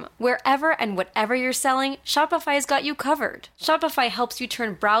system, wherever and whatever you're selling, Shopify's got got you covered. Shopify helps you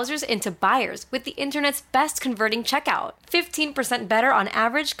turn browsers into buyers with the internet's best converting checkout. 15% better on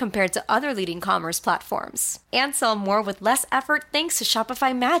average compared to other leading commerce platforms. And sell more with less effort thanks to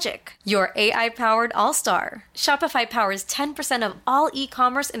Shopify Magic, your AI-powered all-star. Shopify powers 10% of all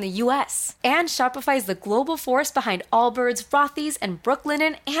e-commerce in the U.S. And Shopify is the global force behind Allbirds, Rothy's, and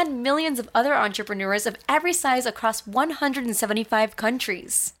Brooklinen, and millions of other entrepreneurs of every size across 175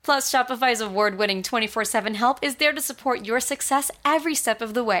 countries. Plus, Shopify's award-winning 24/7 help is there to support your success every step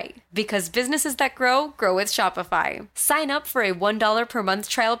of the way. Because businesses that grow, grow with Shopify. Sign up for a $1 per month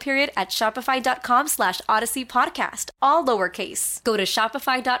trial period at shopify.com/Odyssey Podcast, all lowercase. Go to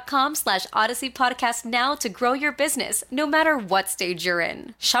shopify.com/Odyssey Podcast now to grow your business, no matter what stage you're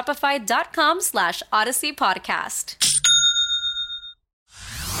in. Shopify.com/Odyssey Podcast.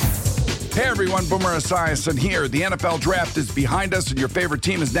 Hey everyone, Boomer Esiason here. The NFL Draft is behind us and your favorite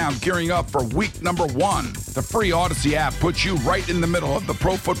team is now gearing up for week number 1. The free Odyssey app puts you right in the middle of the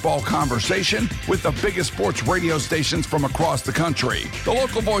pro football conversation with the biggest sports radio stations from across the country. The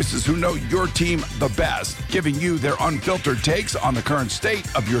local voices who know your team the best, giving you their unfiltered takes on the current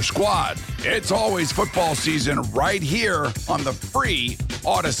state of your squad. It's always football season right here on the free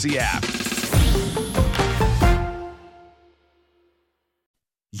Odyssey app.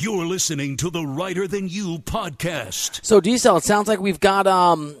 You're listening to the Writer Than You podcast. So, D-Cell, it sounds like we've got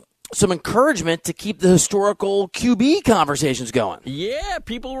some encouragement to keep the historical QB conversations going. Yeah,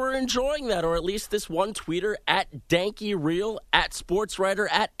 people were enjoying that, or at least this one tweeter, at DankyReal, at SportsWriter,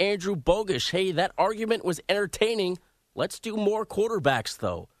 at Andrew Bogish. Hey, that argument was entertaining. Let's do more quarterbacks,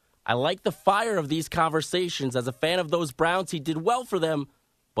 though. I like the fire of these conversations. As a fan of those Browns, he did well for them,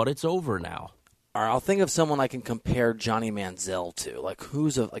 but it's over now. All right, I'll think of someone I can compare Johnny Manziel to. Like,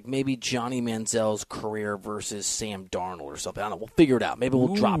 maybe Johnny Manziel's career versus Sam Darnold or something. I don't know. We'll figure it out. Maybe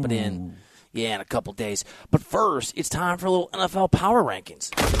we'll drop it in a couple days. But first, it's time for a little NFL power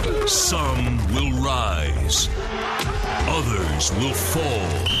rankings. Some will rise. Others will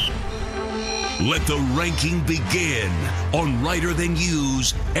fall. Let the ranking begin on Writer Than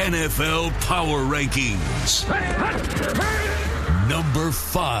You's NFL Power Rankings. Number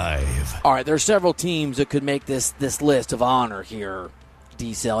 5. All right, there are several teams that could make this list of honor here,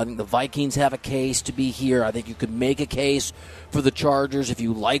 D-Cell. I think the Vikings have a case to be here. I think you could make a case for the Chargers if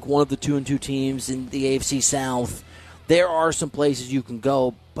you like one of the 2-2 teams in the AFC South. There are some places you can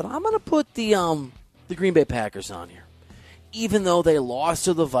go, but I'm going to put the Green Bay Packers on here. Even though they lost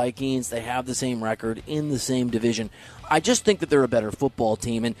to the Vikings, they have the same record in the same division. I just think that they're a better football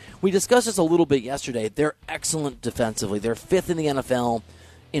team, and we discussed this a little bit yesterday. They're excellent defensively. They're 5th in the NFL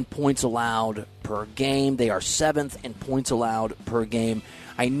in points allowed per game. They are 7th in points allowed per game.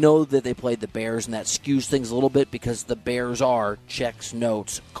 I know that they played the Bears, and that skews things a little bit because the Bears are, checks,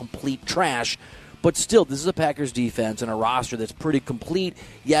 notes, complete trash. But still, this is a Packers defense and a roster that's pretty complete.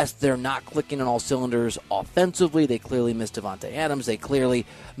 Yes, they're not clicking on all cylinders offensively. They clearly missed Devontae Adams. They clearly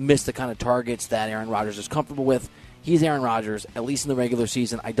missed the kind of targets that Aaron Rodgers is comfortable with. He's Aaron Rodgers, at least in the regular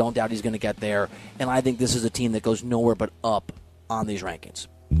season. I don't doubt he's going to get there. And I think this is a team that goes nowhere but up on these rankings.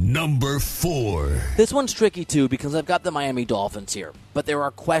 Number 4. This one's tricky, too, because I've got the Miami Dolphins here. But there are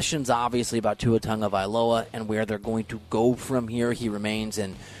questions, obviously, about Tua Tagovailoa and where they're going to go from here. He remains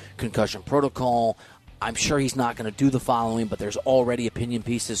in concussion protocol. I'm sure he's not going to do the following, but there's already opinion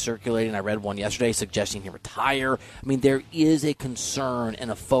pieces circulating. I read one yesterday suggesting he retire. I mean, there is a concern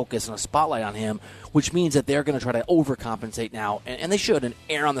and a focus and a spotlight on him, which means that they're going to try to overcompensate now, and they should, and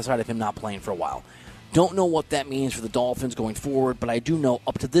err on the side of him not playing for a while. Don't know what that means for the Dolphins going forward, but I do know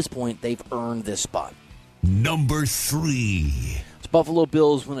up to this point they've earned this spot. Number 3. Buffalo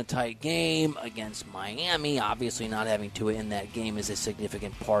Bills win a tight game against Miami. Obviously, not having Tua in that game is a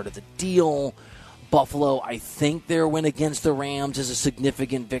significant part of the deal. Buffalo, I think their win against the Rams is a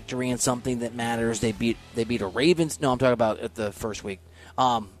significant victory and something that matters. They beat a Ravens. No, I'm talking about at the first week.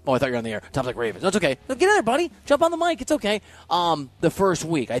 I thought you were on the air. Tom's like, Ravens. That's okay. No, get in there, buddy. Jump on the mic. It's okay. The first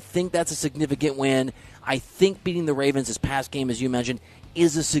week, I think that's a significant win. I think beating the Ravens this past game, as you mentioned,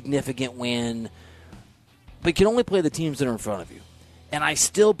 is a significant win. But you can only play the teams that are in front of you. And I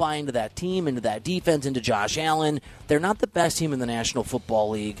still buy into that team, into that defense, into Josh Allen. They're not the best team in the National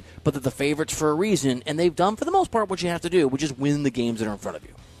Football League, but they're the favorites for a reason, and they've done, for the most part, what you have to do, which is win the games that are in front of you.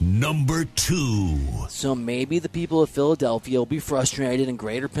 Number 2. So maybe the people of Philadelphia will be frustrated in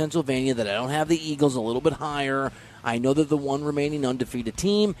Greater Pennsylvania that I don't have the Eagles a little bit higher. I know they're the one remaining undefeated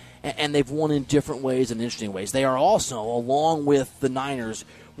team, and they've won in different ways and interesting ways. They are also, along with the Niners,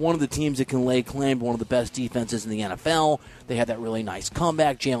 one of the teams that can lay claim to one of the best defenses in the NFL. They had that really nice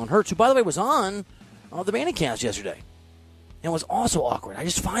comeback. Jalen Hurts, who, by the way, was on the Manicast yesterday. And was also awkward. I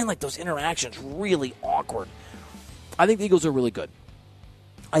just find, like, those interactions really awkward. I think the Eagles are really good.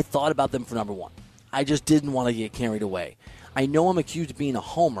 I thought about them for number one. I just didn't want to get carried away. I know I'm accused of being a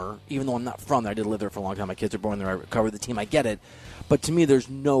homer, even though I'm not from there. I did live there for a long time. My kids are born there. I covered the team. I get it. But to me, there's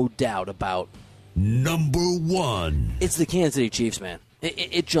no doubt about number one. It's the Kansas City Chiefs, man.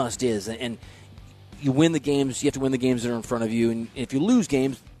 It just is. And you win the games. You have to win the games that are in front of you. And if you lose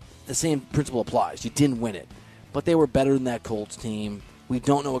games, the same principle applies. You didn't win it. But they were better than that Colts team. We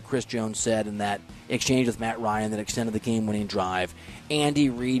don't know what Chris Jones said in that exchange with Matt Ryan that extended the game-winning drive. Andy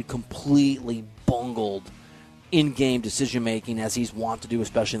Reid completely bungled in-game decision-making, as he's wont to do,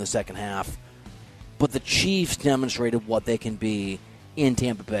 especially in the second half. But the Chiefs demonstrated what they can be in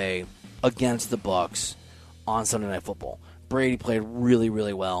Tampa Bay against the Bucs on Sunday Night Football. Brady played really,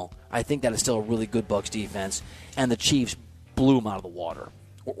 really well. I think that is still a really good Bucs defense. And the Chiefs blew them out of the water,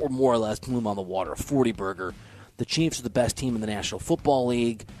 or more or less blew them out of the water. 40-burger. The Chiefs are the best team in the National Football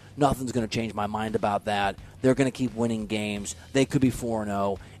League. Nothing's going to change my mind about that. They're going to keep winning games. They could be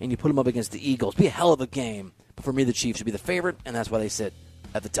 4-0, and you put them up against the Eagles. It'd be a hell of a game. But for me, the Chiefs would be the favorite, and that's why they sit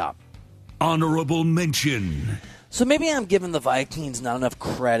at the top. Honorable mention. So maybe I'm giving the Vikings not enough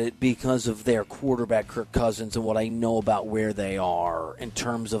credit because of their quarterback, Kirk Cousins, and what I know about where they are in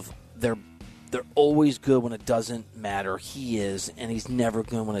terms of they're always good when it doesn't matter. He is, and he's never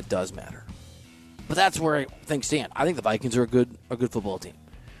good when it does matter. But that's where things stand. I think the Vikings are a good football team.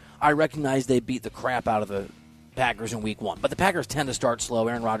 I recognize they beat the crap out of the Packers in Week 1, but the Packers tend to start slow.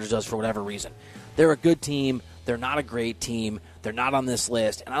 Aaron Rodgers does for whatever reason. They're a good team. They're not a great team. They're not on this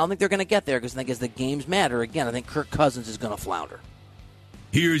list, and I don't think they're going to get there because I think as the games matter, again, I think Kirk Cousins is going to flounder.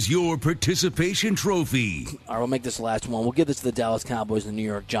 Here's your participation trophy. All right, we'll make this the last one. We'll give this to the Dallas Cowboys and the New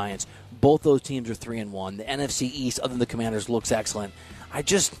York Giants. Both those teams are 3-1. The NFC East, other than the Commanders, looks excellent. I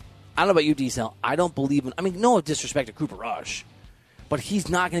don't know about you, D-Cell. I don't believe in... no disrespect to Cooper Rush, but he's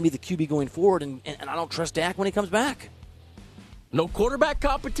not going to be the QB going forward, and I don't trust Dak when he comes back. No quarterback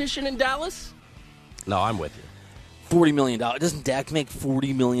competition in Dallas? No, I'm with you. $40 million. Doesn't Dak make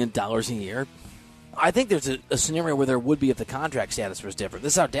 $40 million a year? I think there's a scenario where there would be if the contract status was different.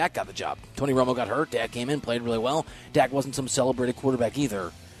 This is how Dak got the job. Tony Romo got hurt. Dak came in, played really well. Dak wasn't some celebrated quarterback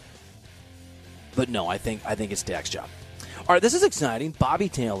either. But no, I think it's Dak's job. All right, this is exciting. Bobby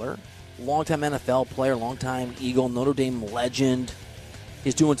Taylor, longtime NFL player, longtime Eagle, Notre Dame legend,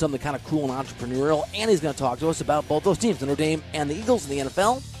 is doing something kind of cool and entrepreneurial, and he's going to talk to us about both those teams, Notre Dame and the Eagles in the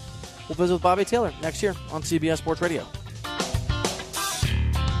NFL. We'll visit with Bobby Taylor next year on CBS Sports Radio.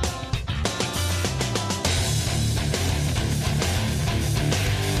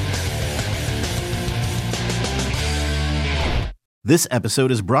 This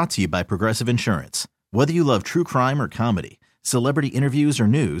episode is brought to you by Progressive Insurance. Whether you love true crime or comedy, celebrity interviews or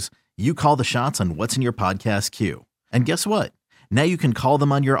news, you call the shots on what's in your podcast queue. And guess what? Now you can call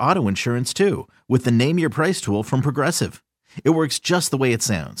them on your auto insurance too with the Name Your Price tool from Progressive. It works just the way it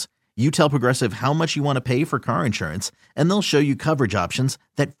sounds. You tell Progressive how much you want to pay for car insurance, and they'll show you coverage options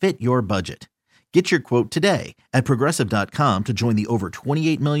that fit your budget. Get your quote today at Progressive.com to join the over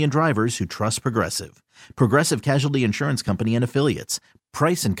 28 million drivers who trust Progressive. Progressive Casualty Insurance Company and Affiliates.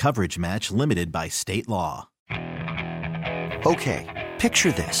 Price and coverage match limited by state law. Okay,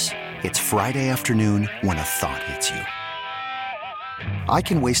 picture this. It's Friday afternoon when a thought hits you. I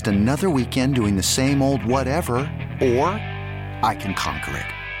can waste another weekend doing the same old whatever, or I can conquer it.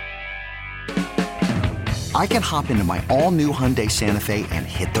 I can hop into my all-new Hyundai Santa Fe and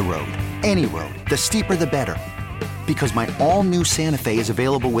hit the road. Any road. The steeper, the better. Because my all-new Santa Fe is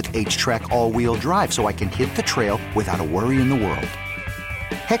available with H-Track all-wheel drive, so I can hit the trail without a worry in the world.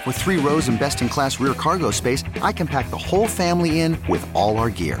 Heck, with 3 rows and best-in-class rear cargo space, I can pack the whole family in with all our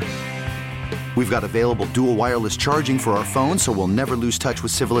gear. We've got available dual wireless charging for our phones, so we'll never lose touch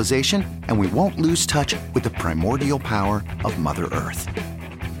with civilization, and we won't lose touch with the primordial power of Mother Earth.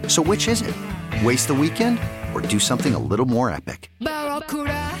 So which is it? Waste the weekend or do something a little more epic?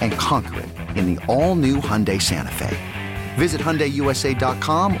 And conquer it in the all-new Hyundai Santa Fe. Visit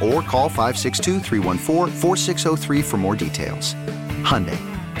HyundaiUSA.com or call 562-314-4603 for more details. Hyundai,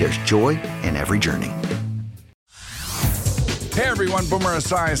 there's joy in every journey. Hey everyone, Boomer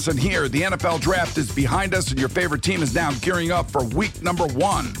Esiason here. The NFL Draft is behind us and your favorite team is now gearing up for week number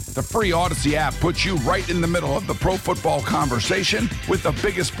 1. The free Odyssey app puts you right in the middle of the pro football conversation with the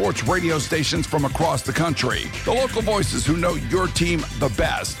biggest sports radio stations from across the country. The local voices who know your team the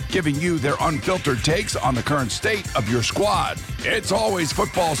best, giving you their unfiltered takes on the current state of your squad. It's always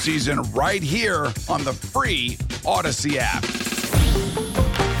football season right here on the free Odyssey app.